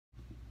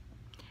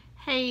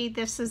Hey,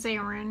 this is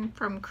Erin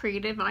from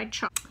Creative I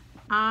Chalk.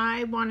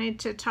 I wanted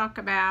to talk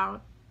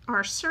about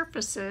our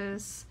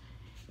surfaces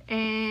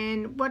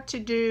and what to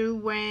do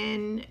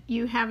when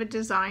you have a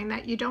design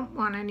that you don't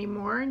want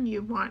anymore and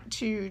you want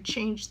to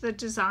change the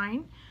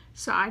design.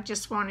 So I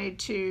just wanted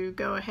to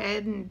go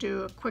ahead and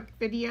do a quick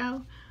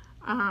video,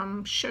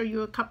 show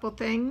you a couple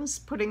things,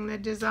 putting the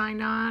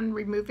design on,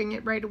 removing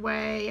it right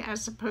away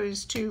as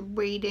opposed to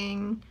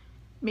waiting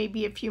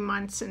maybe a few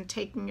months and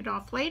taking it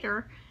off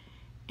later,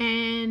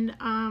 and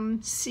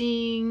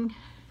seeing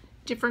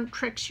different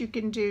tricks you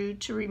can do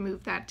to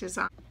remove that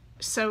design.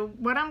 So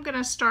what I'm going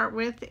to start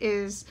with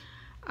is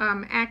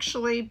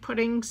actually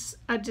putting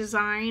a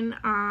design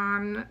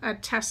on a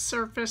test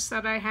surface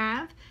that I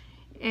have,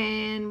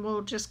 and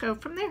we'll just go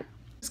from there.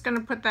 Just going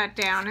to put that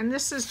down, and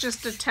this is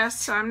just a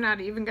test, so I'm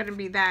not even going to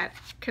be that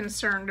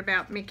concerned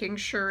about making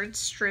sure it's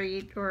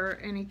straight or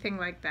anything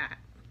like that.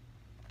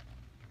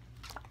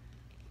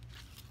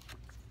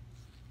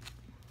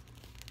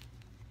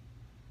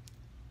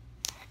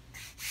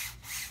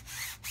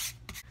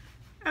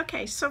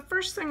 Okay, so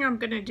first thing I'm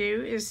going to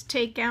do is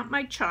take out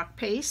my chalk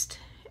paste,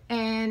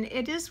 and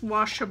it is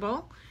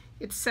washable.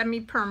 It's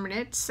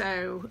semi-permanent,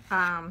 so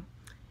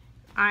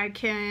I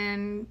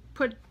can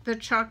put the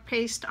chalk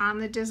paste on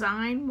the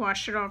design,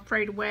 wash it off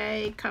right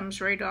away,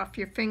 comes right off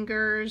your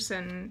fingers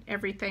and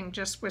everything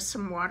just with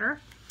some water.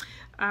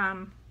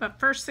 But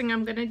first thing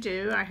I'm going to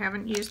do, I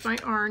haven't used my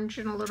orange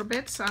in a little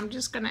bit, so I'm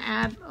just going to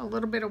add a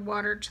little bit of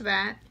water to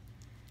that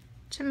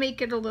to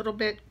make it a little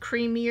bit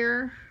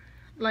creamier,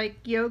 like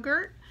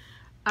yogurt.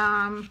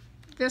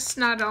 This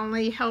not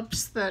only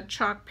helps the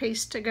chalk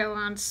paste to go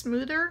on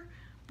smoother,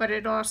 but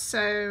it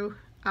also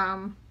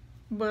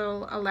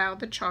will allow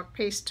the chalk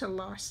paste to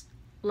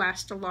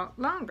last a lot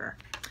longer.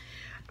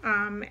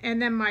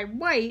 And then my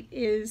white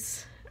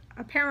is,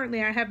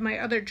 apparently I have my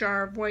other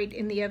jar of white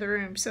in the other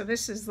room, so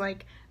this is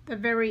like the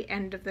very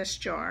end of this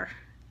jar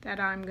that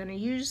I'm going to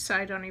use, so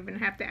I don't even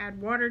have to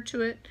add water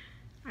to it.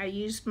 I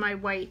use my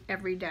white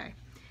every day.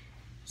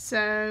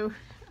 So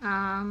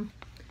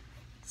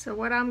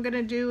what I'm going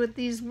to do with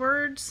these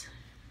words,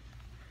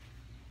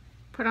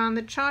 put on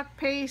the chalk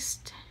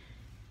paste,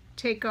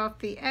 take off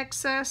the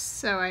excess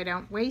so I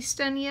don't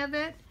waste any of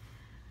it.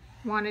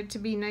 Want it to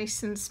be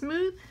nice and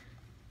smooth.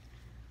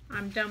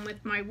 I'm done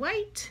with my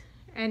white,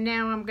 and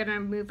now I'm going to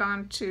move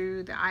on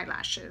to the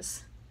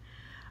eyelashes.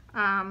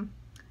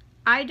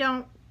 I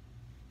don't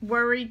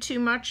worry too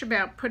much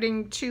about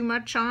putting too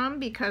much on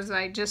because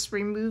I just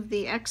remove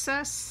the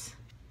excess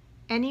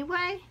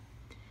anyway.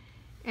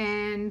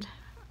 And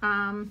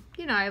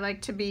you know, I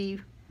like to be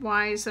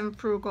wise and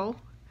frugal,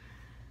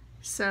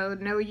 so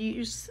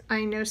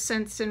no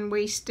sense in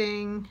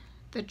wasting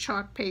the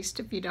chalk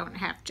paste if you don't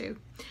have to.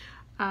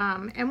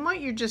 And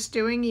what you're just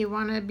doing, you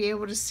want to be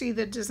able to see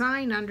the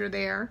design under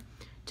there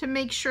to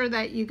make sure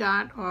that you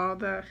got all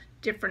the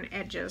different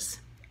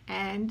edges.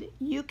 And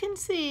you can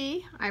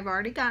see I've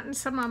already gotten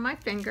some on my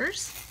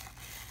fingers.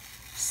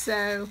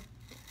 So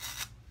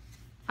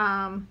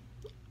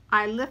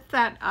I lift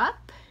that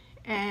up,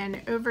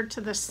 and over to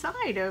the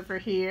side over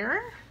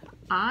here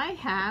I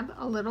have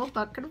a little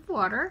bucket of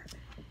water,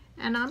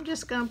 and I'm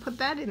just going to put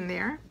that in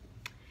there,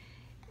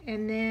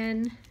 and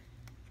then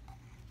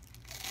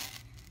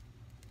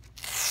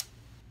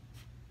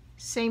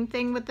same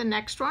thing with the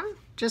next one,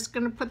 just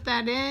going to put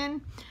that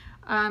in.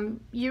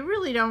 You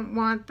really don't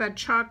want the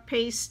chalk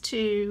paste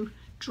to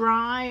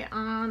dry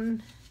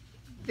on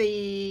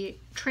the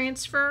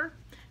transfer,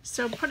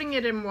 so putting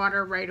it in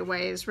water right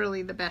away is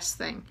really the best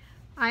thing.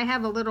 I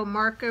have a little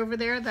mark over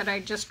there that I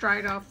just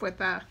dried off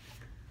with a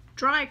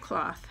dry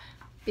cloth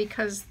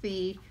because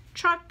the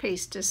chalk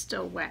paste is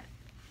still wet.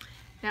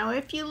 Now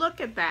if you look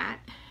at that,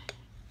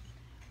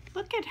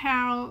 look at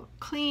how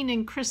clean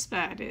and crisp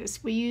that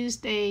is. We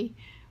used a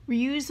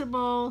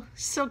reusable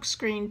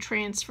silkscreen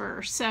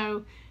transfer.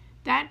 So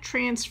that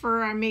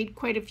transfer, I made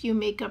quite a few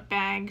makeup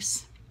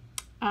bags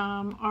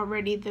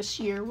already this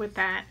year with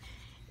that,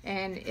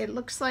 and it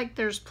looks like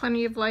there's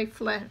plenty of life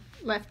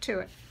left to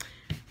it.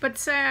 But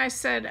say I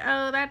said,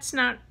 oh, that's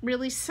not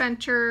really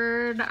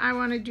centered, I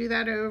want to do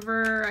that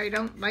over, I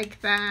don't like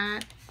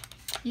that.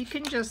 You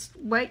can just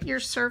wet your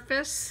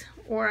surface,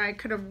 or I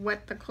could have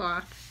wet the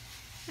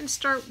cloth, and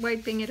start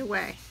wiping it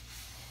away.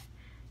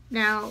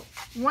 Now,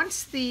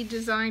 once the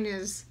design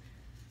is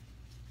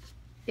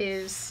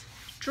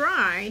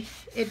dry,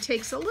 it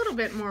takes a little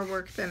bit more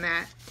work than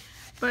that.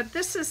 But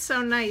this is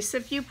so nice.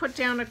 If you put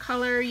down a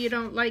color, you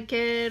don't like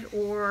it,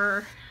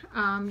 or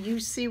you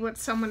see what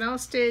someone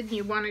else did,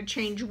 you want to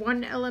change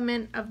one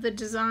element of the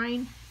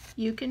design,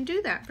 you can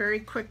do that very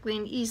quickly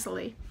and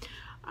easily.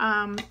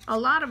 A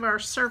lot of our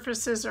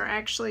surfaces are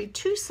actually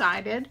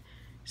two-sided,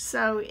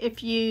 so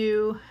if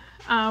you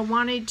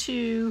wanted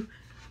to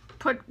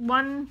put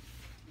one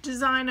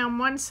design on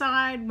one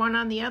side, one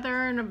on the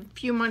other, and a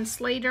few months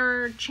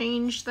later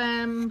change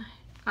them,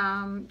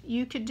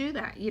 you could do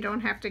that. You don't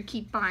have to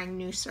keep buying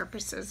new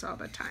surfaces all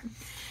the time.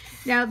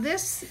 Now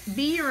this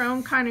Be Your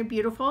Own Kind of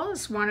Beautiful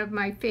is one of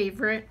my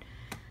favorite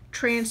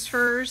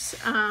transfers,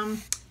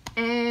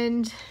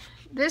 and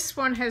this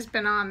one has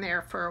been on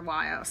there for a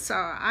while, so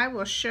I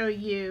will show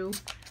you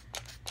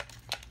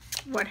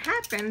what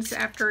happens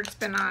after it's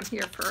been on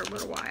here for a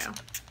little while.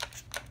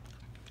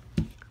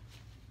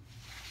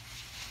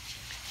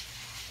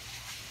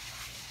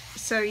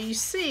 So you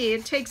see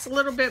it takes a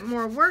little bit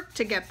more work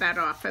to get that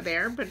off of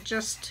there, but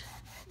just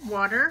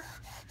water.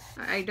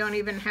 I don't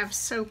even have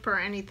soap or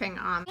anything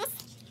on this.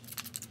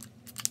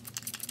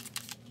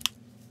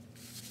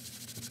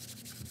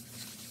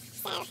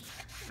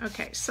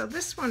 Okay, so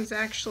this one's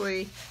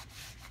actually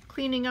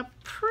cleaning up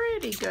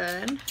pretty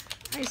good.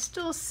 I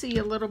still see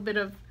a little bit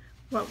of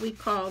what we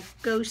call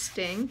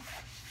ghosting.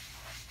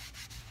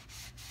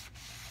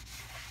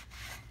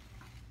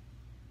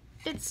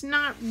 It's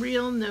not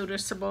real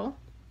noticeable,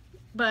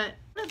 but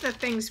one of the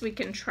things we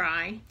can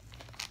try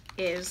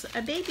is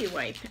a baby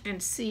wipe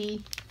and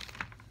see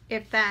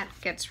if that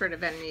gets rid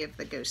of any of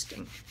the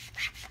ghosting.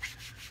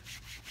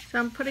 So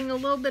I'm putting a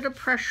little bit of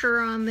pressure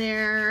on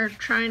there,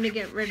 trying to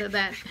get rid of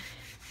that,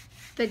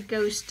 the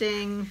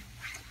ghosting,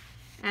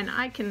 and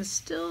I can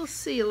still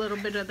see a little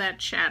bit of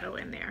that shadow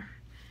in there.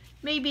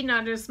 Maybe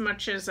not as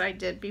much as I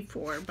did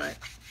before, but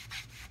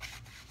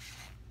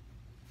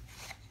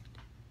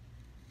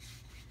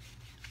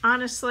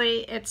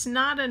honestly, it's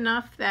not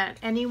enough that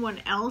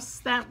anyone else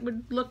that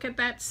would look at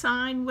that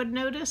sign would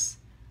notice,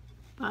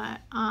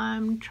 but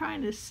I'm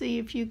trying to see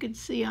if you could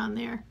see on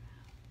there.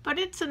 But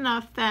it's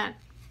enough that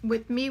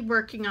with me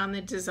working on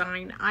the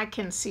design, I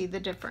can see the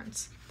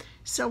difference.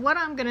 So what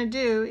I'm going to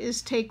do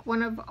is take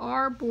one of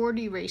our board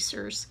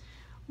erasers,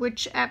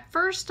 which at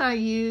first I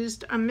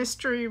used a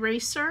mystery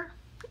eraser,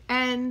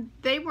 and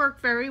they work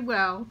very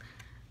well,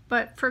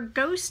 but for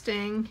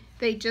ghosting,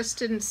 they just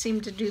didn't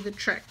seem to do the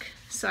trick.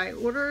 So I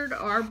ordered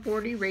our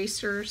board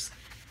erasers,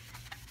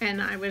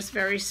 and I was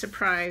very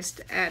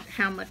surprised at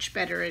how much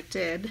better it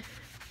did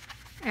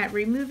at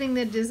removing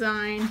the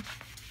design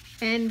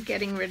and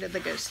getting rid of the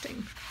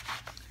ghosting.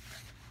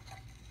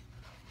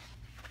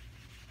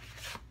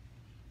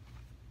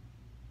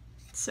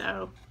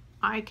 So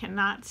I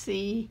cannot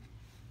see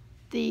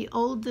the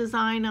old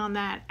design on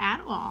that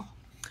at all.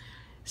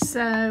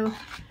 So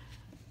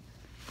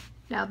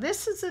now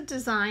this is a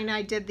design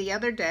I did the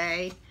other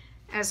day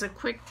as a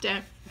quick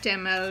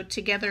demo.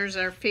 Together is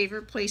our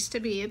favorite place to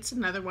be. It's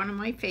another one of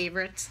my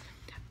favorites.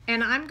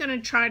 And I'm going to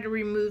try to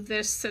remove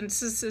this since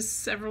this is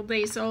several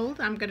days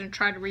old. I'm going to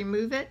try to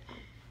remove it,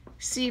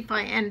 see if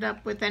I end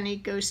up with any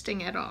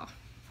ghosting at all.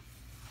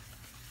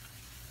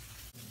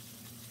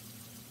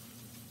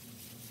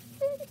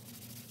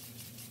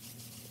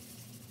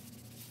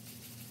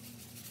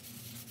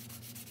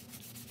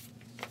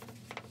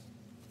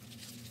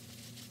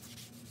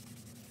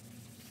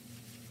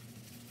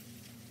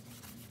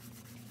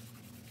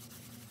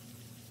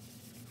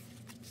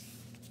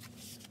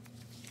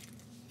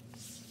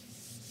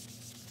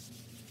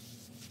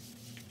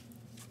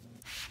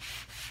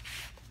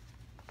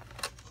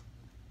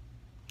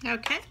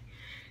 Okay,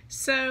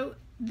 so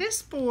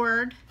this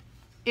board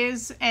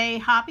is a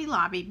Hobby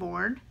Lobby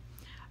board.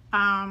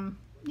 You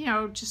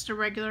know, just a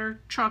regular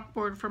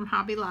chalkboard from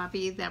Hobby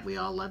Lobby that we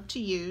all love to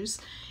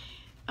use.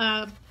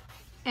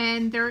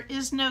 And there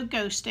is no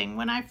ghosting.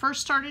 When I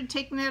first started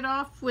taking it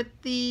off with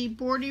the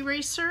board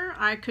eraser,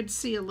 I could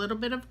see a little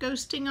bit of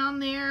ghosting on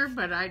there,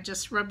 but I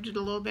just rubbed it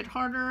a little bit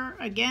harder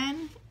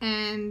again,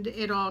 and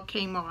it all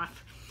came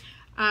off.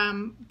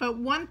 But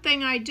one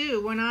thing I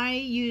do when I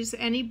use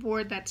any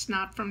board that's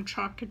not from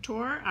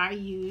Couture, I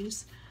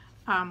use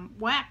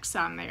wax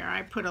on there.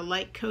 I put a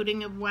light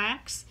coating of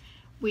wax.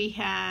 We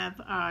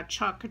have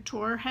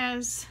Couture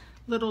has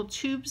little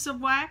tubes of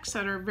wax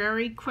that are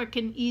very quick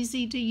and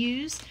easy to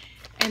use.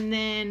 And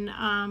then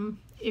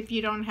if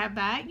you don't have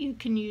that, you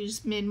can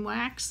use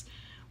Minwax,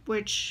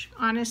 which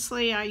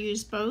honestly I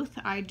use both.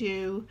 I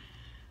do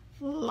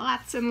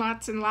lots and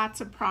lots and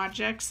lots of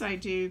projects. I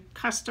do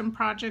custom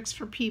projects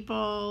for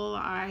people.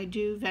 I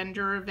do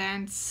vendor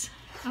events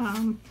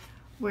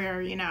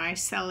where, you know, I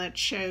sell at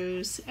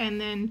shows. And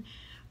then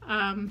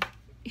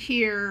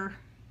here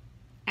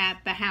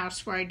at the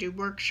house where I do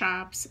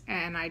workshops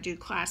and I do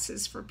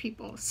classes for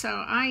people.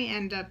 So I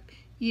end up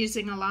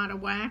using a lot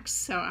of wax.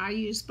 So I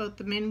use both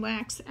the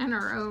Minwax and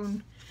our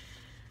own.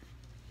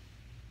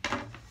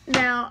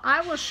 Now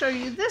I will show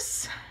you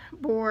this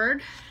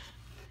board.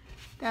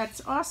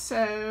 That's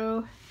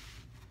also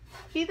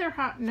either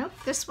nope,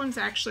 this one's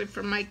actually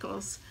from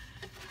Michael's.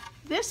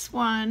 This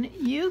one,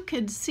 you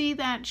could see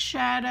that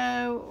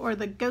shadow or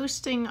the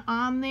ghosting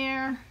on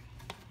there.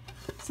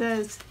 It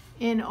says,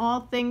 "In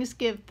all things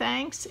give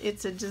thanks."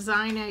 It's a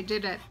design I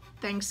did at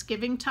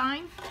Thanksgiving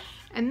time.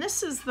 And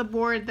this is the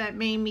board that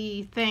made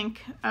me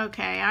think,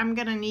 okay, I'm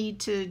gonna need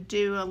to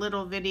do a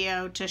little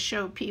video to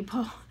show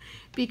people,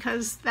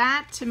 because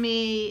that to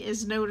me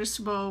is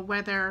noticeable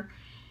whether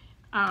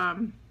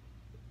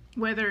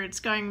it's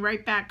going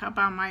right back up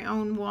on my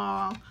own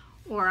wall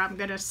or I'm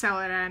going to sell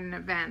it at an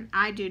event.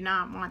 I do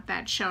not want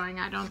that showing.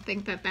 I don't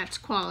think that that's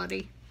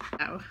quality.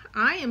 So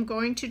I am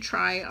going to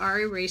try our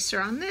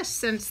eraser on this,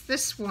 since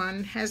this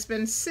one has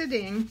been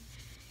sitting.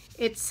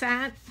 It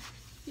sat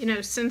you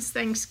know, since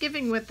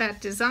Thanksgiving with that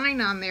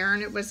design on there,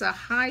 and it was a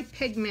high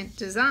pigment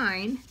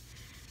design,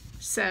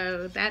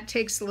 so that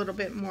takes a little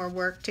bit more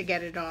work to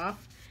get it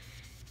off.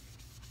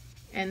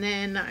 And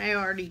then I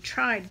already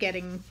tried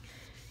getting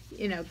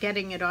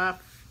it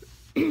off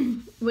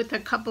with a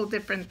couple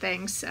different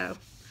things, so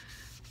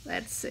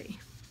let's see.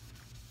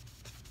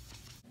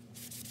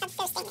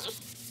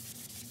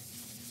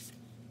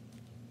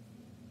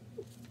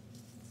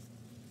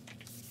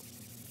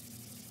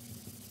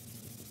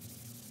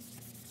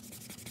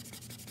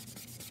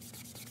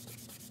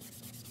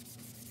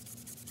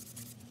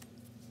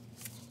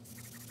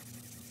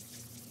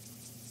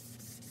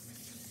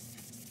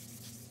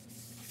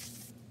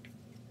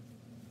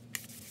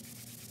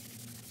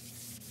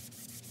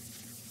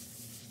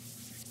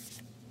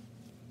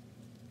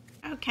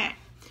 Okay,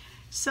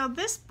 so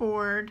this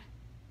board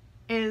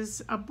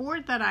is a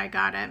board that I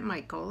got at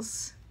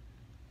Michael's,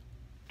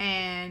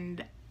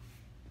 and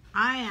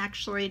I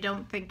actually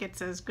don't think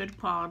it's as good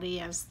quality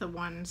as the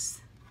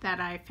ones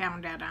that I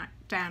found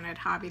down at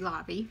Hobby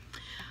Lobby.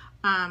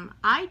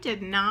 I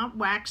did not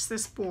wax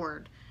this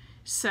board,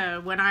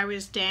 so when I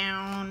was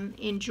down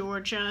in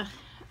Georgia,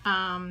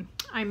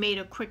 I made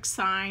a quick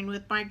sign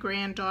with my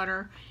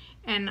granddaughter,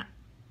 and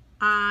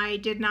I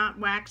did not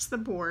wax the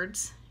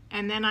boards.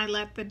 And then I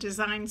let the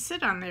design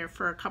sit on there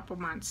for a couple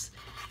months.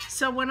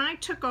 So when I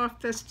took off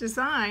this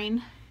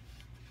design,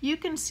 you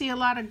can see a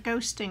lot of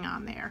ghosting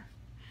on there.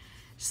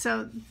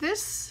 So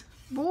this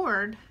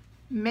board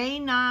may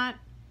not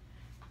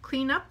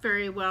clean up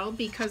very well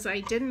because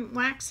I didn't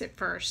wax it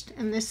first.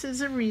 And this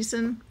is a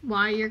reason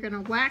why you're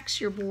gonna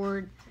wax your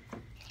board.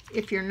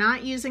 If you're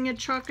not using a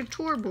Chalk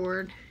Couture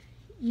board,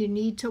 you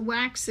need to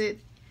wax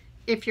it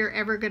if you're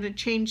ever gonna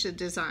change the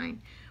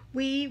design.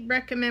 We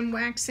recommend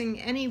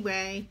waxing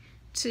anyway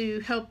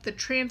to help the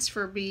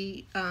transfer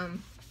be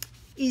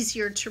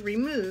easier to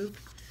remove,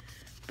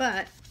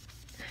 but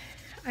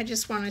I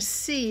just want to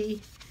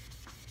see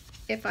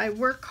if I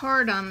work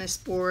hard on this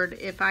board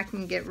if I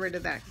can get rid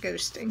of that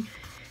ghosting.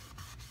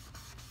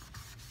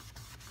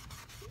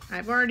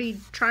 I've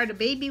already tried a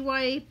baby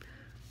wipe.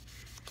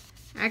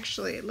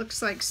 Actually, it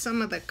looks like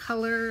some of the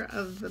color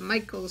of the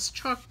Michael's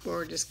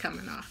chalkboard is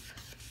coming off.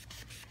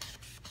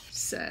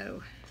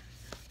 So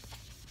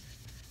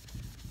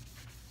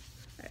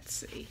let's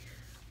see.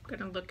 I'm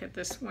gonna look at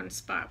this one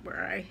spot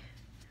where I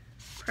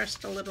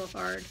pressed a little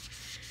hard.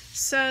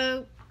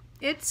 So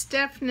it's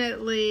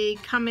definitely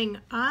coming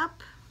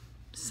up.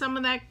 Some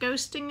of that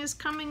ghosting is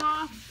coming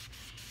off,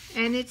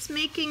 and it's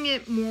making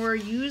it more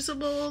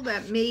usable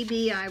that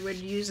maybe I would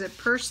use it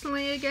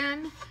personally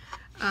again.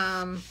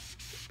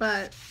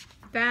 But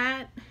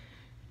that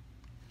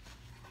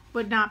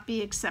would not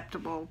be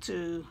acceptable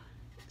to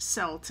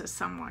sell to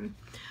someone.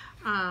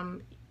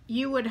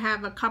 You would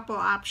have a couple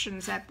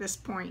options at this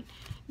point.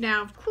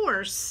 Now, of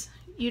course,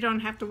 you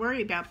don't have to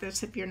worry about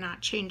this if you're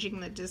not changing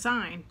the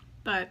design,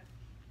 but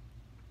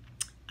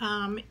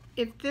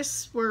if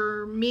this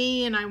were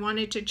me and I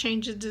wanted to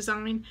change the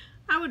design,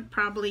 I would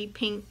probably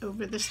paint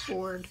over this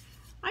board.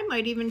 I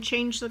might even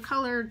change the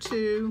color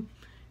to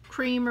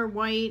cream or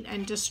white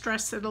and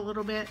distress it a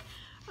little bit,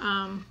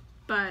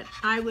 but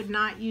I would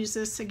not use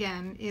this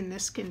again in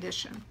this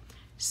condition.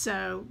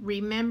 So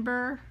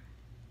remember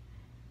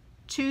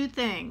two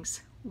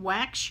things.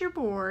 Wax your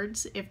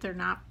boards if they're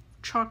not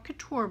Chalk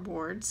Couture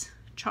boards.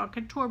 Chalk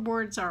Couture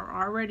boards are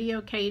already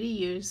okay to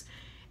use.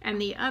 And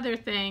the other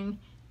thing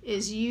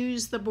is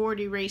use the board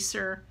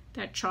eraser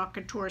that Chalk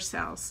Couture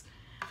sells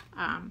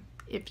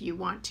if you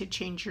want to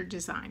change your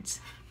designs.